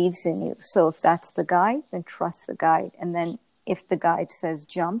and believes in you. So if that's the guide, then trust the guide. And then if the guide says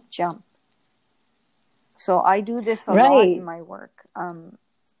jump, jump. So I do this a lot in my work.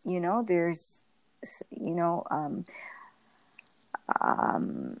 There's,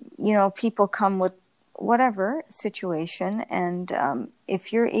 people come with whatever situation, and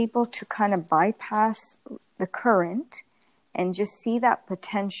if you're able to kind of bypass the current and just see that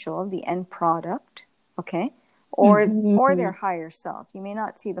potential, the end product, okay, or their higher self. You may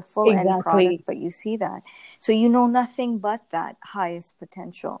not see the full end product, but you see that. So you know nothing but that highest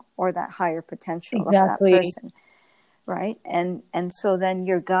potential or that higher potential of that person, right? And so then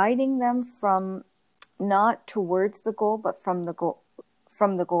you're guiding them from not towards the goal, but from the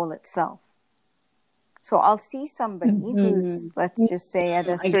goal itself. So I'll see somebody who's, let's just say, at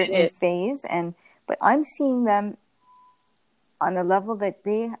a certain phase, but I'm seeing them on a level that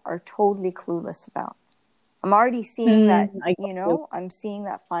they are totally clueless about. I'm already seeing that, I got you. I'm seeing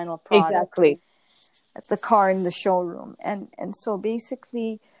that final product Exactly. at the car in the showroom. And so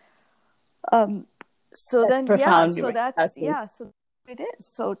basically, so That's then, profound. so that's, Exactly. so it is.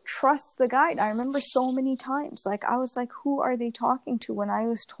 So trust the guide. I remember so many times, like, I was like, who are they talking to? When I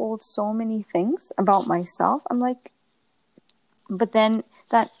was told so many things about myself, I'm like, but then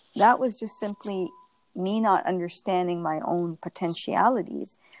that was just simply me not understanding my own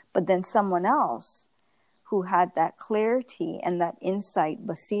potentialities. But then someone else who had that clarity and that insight,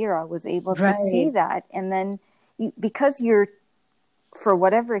 Basira, was able to see Right. that. And then because you're, for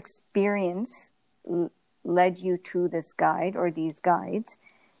whatever experience led you to this guide or these guides,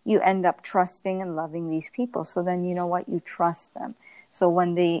 you end up trusting and loving these people. So then, you know what, you trust them. So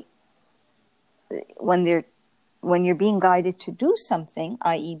when you're being guided to do something,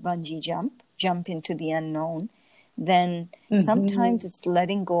 i.e. bungee jump into the unknown, then sometimes it's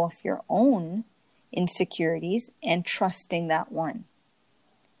letting go of your own insecurities and trusting that one.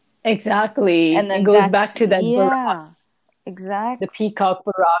 Exactly. And then It goes back to that Barak, yeah, exactly. the peacock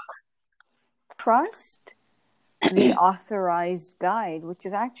Barak. Trust the authorized guide, which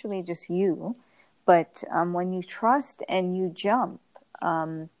is actually just you. But when you trust and you jump,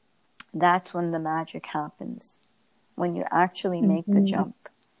 that's when the magic happens. When you actually make the jump.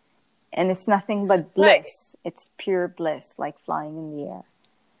 And it's nothing but bliss. Right. It's pure bliss, like flying in the air.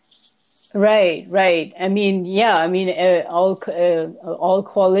 Right. I mean, yeah, I mean, all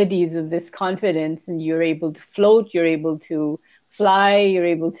qualities of this confidence, and you're able to float, you're able to fly, you're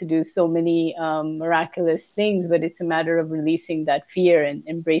able to do so many miraculous things, but it's a matter of releasing that fear and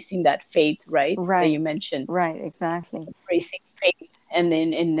embracing that faith, right? That you mentioned. Right, exactly. Embracing faith and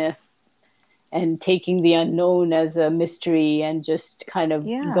then and taking the unknown as a mystery and just kind of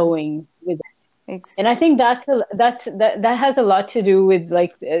going with it. And I think that has a lot to do with,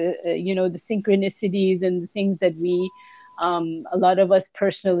 like, the synchronicities and the things that we, a lot of us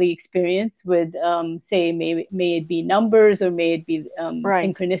personally experience with, say, may it be numbers or may it be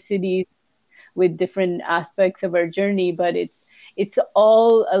synchronicities with different aspects of our journey, but it's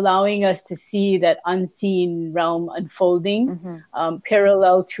all allowing us to see that unseen realm unfolding,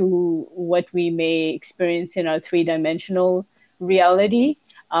 parallel to what we may experience in our three-dimensional reality.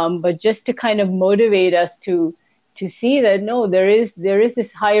 But just to kind of motivate us to see that, no, there is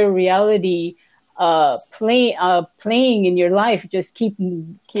this higher reality playing in your life. Just keep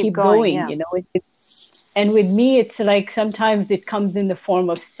going. Yeah. And with me, it's like sometimes it comes in the form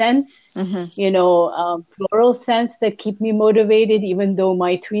of sense, floral sense that keep me motivated, even though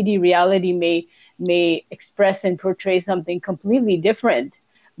my 3D reality may express and portray something completely different.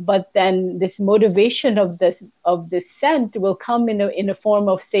 But then this motivation of this scent will come in a form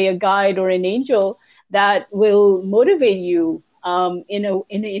of, say, a guide or an angel that will motivate you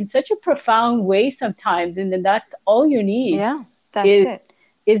in such a profound way sometimes, and then that's all you need. Yeah, that's it.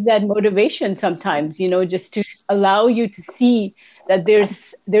 Is that motivation sometimes, just to allow you to see that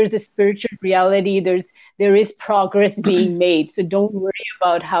there's a spiritual reality, there is progress being made. So don't worry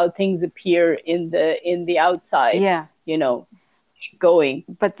about how things appear in the outside. Yeah. Keep going.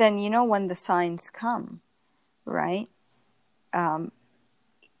 But then, when the signs come, right?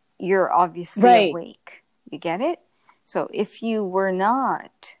 You're obviously awake. You get it? So if you were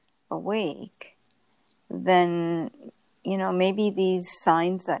not awake, then, maybe these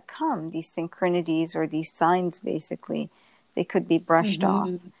signs that come, these synchronicities or these signs, basically, they could be brushed off.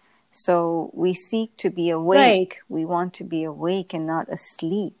 So we seek to be awake. Right. We want to be awake and not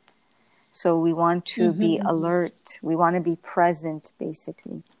asleep. So we want to be alert. We want to be present,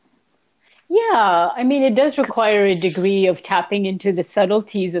 basically. Yeah, I mean, it does require a degree of tapping into the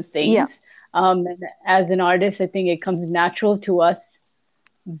subtleties of things. Yeah. And as an artist, I think it comes natural to us.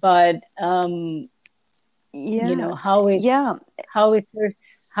 But how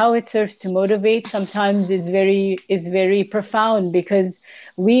it serves to motivate sometimes is very profound, because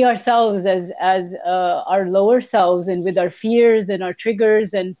we ourselves, as our lower selves, and with our fears and our triggers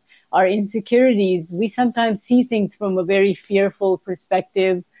and our insecurities, we sometimes see things from a very fearful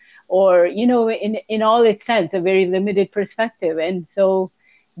perspective, or, in all its sense, a very limited perspective. And so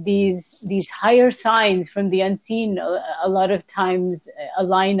these higher signs from the unseen a lot of times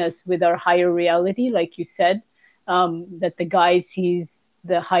align us with our higher reality, like you said, that the guide sees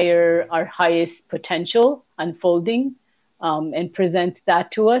our highest potential unfolding, and presents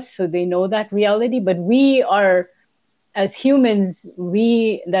that to us. So they know that reality. But we are, as humans,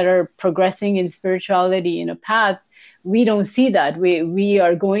 we that are progressing in spirituality in a path, we don't see that. We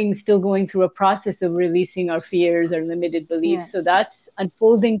are still going through a process of releasing our fears, our limited beliefs. Yeah. So that's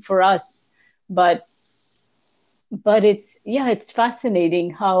unfolding for us. But it's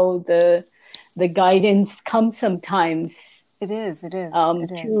fascinating how the guidance comes sometimes It is.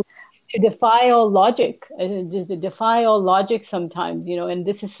 to defy all logic, just to defy all logic sometimes, and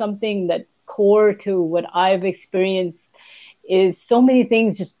this is something that core to what I've experienced is so many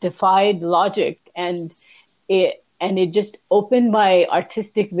things just defied logic, and it just opened my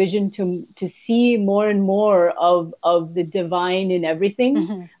artistic vision to see more and more of the divine in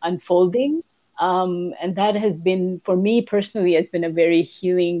everything unfolding. And that has been, for me personally, has been a very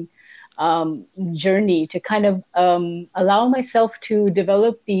healing journey to kind of allow myself to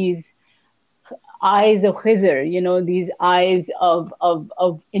develop these eyes of Khizr, these eyes of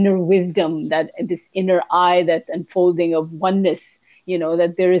inner wisdom, that this inner eye that's unfolding of oneness,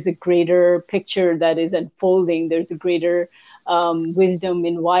 that there is a greater picture that is unfolding. There's a greater wisdom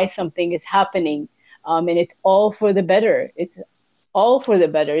in why something is happening. And it's all for the better. It's all for the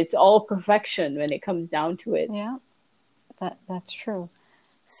better. It's all perfection when it comes down to it. Yeah, that's true.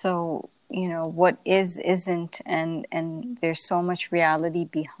 So, what isn't, and there's so much reality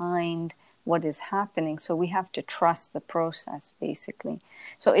behind what is happening. So we have to trust the process, basically.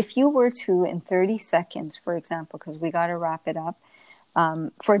 So if you were to, in 30 seconds, for example, because we got to wrap it up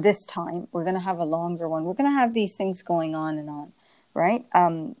for this time, we're going to have a longer one. We're going to have these things going on and on, right?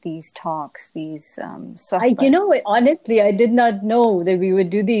 These talks, these honestly, I did not know that we would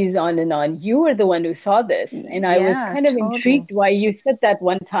do these on and on. You were the one who saw this, and I was kind of intrigued why you said that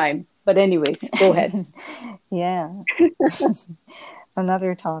one time. But anyways, go ahead. Yeah.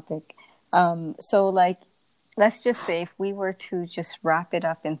 Another topic. So let's just say if we were to just wrap it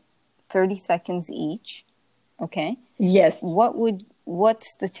up in 30 seconds each, okay? Yes.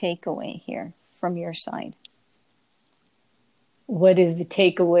 What's the takeaway here from your side? What is the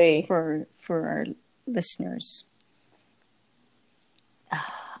takeaway for our listeners?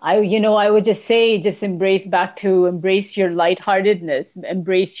 I would just say, embrace your lightheartedness,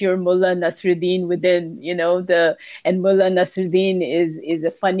 embrace your Mullah Nasruddin within, and Mullah Nasruddin is a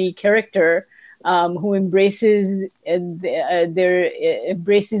funny character, who embraces their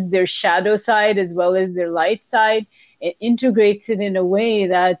shadow side as well as their light side. It integrates it in a way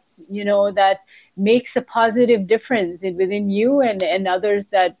that, that makes a positive difference within you and others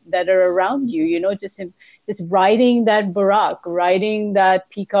that are around you, just riding that Buraq, riding that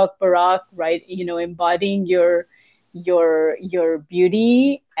peacock Buraq, right? Embodying your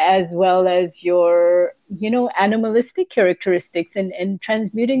beauty as well as your, animalistic characteristics and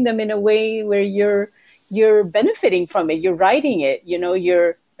transmuting them in a way where you're benefiting from it. You're riding it,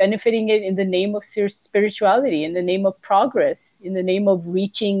 you're benefiting it in the name of spirituality, in the name of progress, in the name of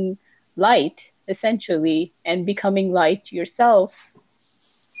reaching light, essentially, and becoming light yourself.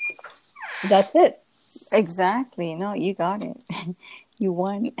 That's it. Exactly. No, you got it. You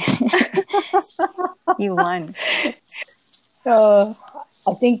won. You won. I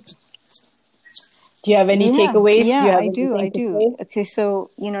think, do you have any takeaways? Yeah, I do. Okay, so,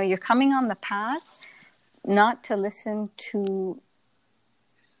 you're coming on the path not to listen to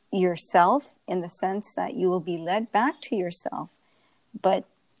yourself in the sense that you will be led back to yourself, but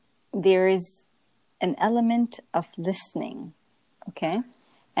there is an element of listening, okay,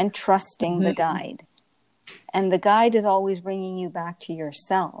 and trusting the guide. And the guide is always bringing you back to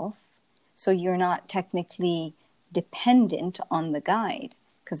yourself. So you're not technically dependent on the guide,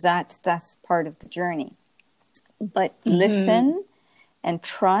 because that's part of the journey. But listen and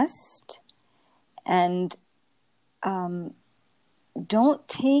trust, and don't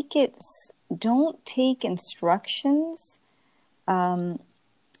take instructions. I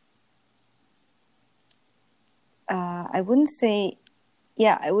wouldn't say.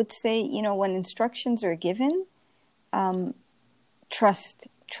 Yeah, I would say, when instructions are given, trust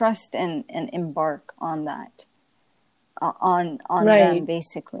and embark on that, on them,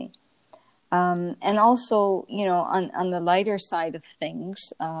 basically. And also, on the lighter side of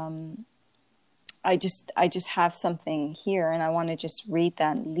things, I just have something here, and I want to just read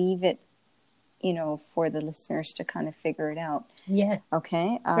that and leave it, for the listeners to kind of figure it out. Yes.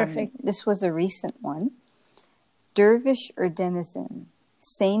 Okay. Perfect. This was a recent one. Dervish or denizen,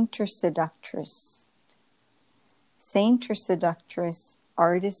 saint or seductress,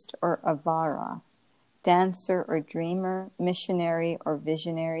 artist or avara, dancer or dreamer, missionary or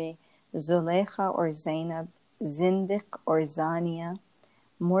visionary, Zuleikha or Zainab, zindiq or zania,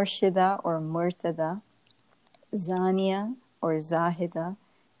 murshida or murtada, zania or zahida,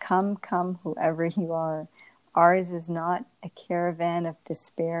 come, whoever you are. Ours is not a caravan of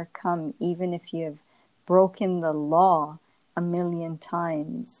despair. Come, even if you have broken the law 1,000,000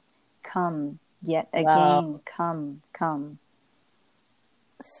 times. Come, yet again, come.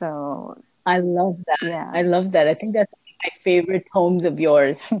 So I love that. Yeah. I love that. I think that's one of my favorite poems of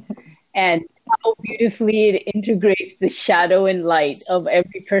yours. And how beautifully it integrates the shadow and light of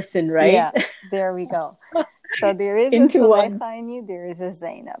every person, right? Yeah, there we go. So there is a Into one. Zulaikha in you, there is a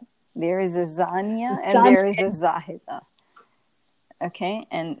Zainab, there is a Zania, and Sun there is a Zahida. Okay,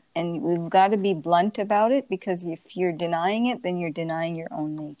 and we've got to be blunt about it, because if you're denying it, then you're denying your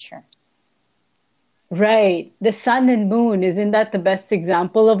own nature. Right. The sun and moon, isn't that the best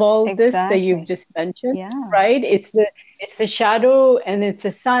example of all of this that you've Exactly. just mentioned? Yeah. Right? It's the shadow and it's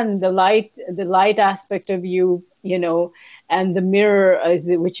the sun, the light aspect of you, you know, and the mirror,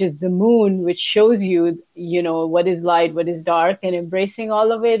 which is the moon, which shows you, you know, what is light, what is dark, and embracing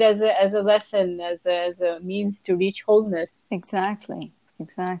all of it as a lesson, as a means to reach wholeness. Exactly.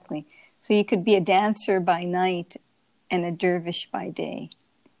 Exactly. So you could be a dancer by night and a dervish by day.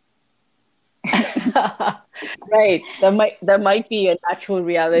 Right. That might be a natural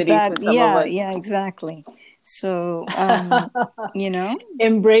reality for some of us. Yeah, exactly. So, you know,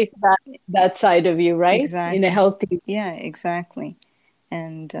 Embrace that side of you, right? exactly. In a healthy. Yeah, exactly.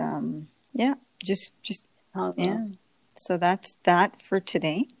 And yeah, just yeah. So that's that for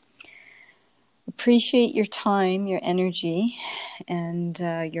today. Appreciate your time, your energy, and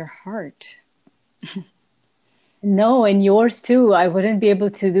your heart. No, and yours too. I wouldn't be able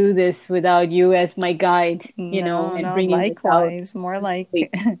to do this without you as my guide, you know, and bringing this out. Likewise. More like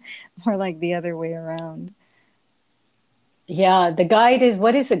more like the other way around. Yeah, the guide is,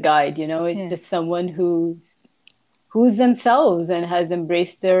 what is a guide? You know, it's just someone who's themselves and has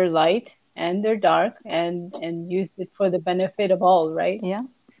embraced their light and their dark and used it for the benefit of all, right? Yeah.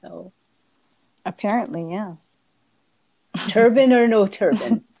 So apparently, yeah. Turban or no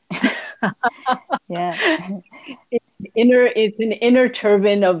turban. Yeah. It's an inner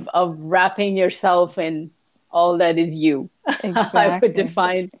turban of wrapping yourself in all that is you. Exactly. I would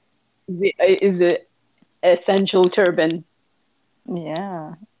define is the essential turban.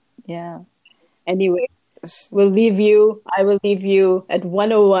 Yeah. Yeah. Anyway, I will leave you at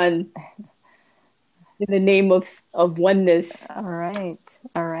 101 in the name of oneness. All right.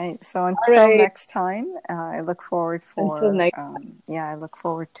 So until next time, I look forward I look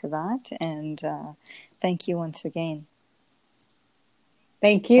forward to that, and thank you once again.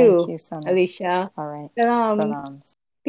 Thank you, Sana. Alicia. All right. Salam. Salams.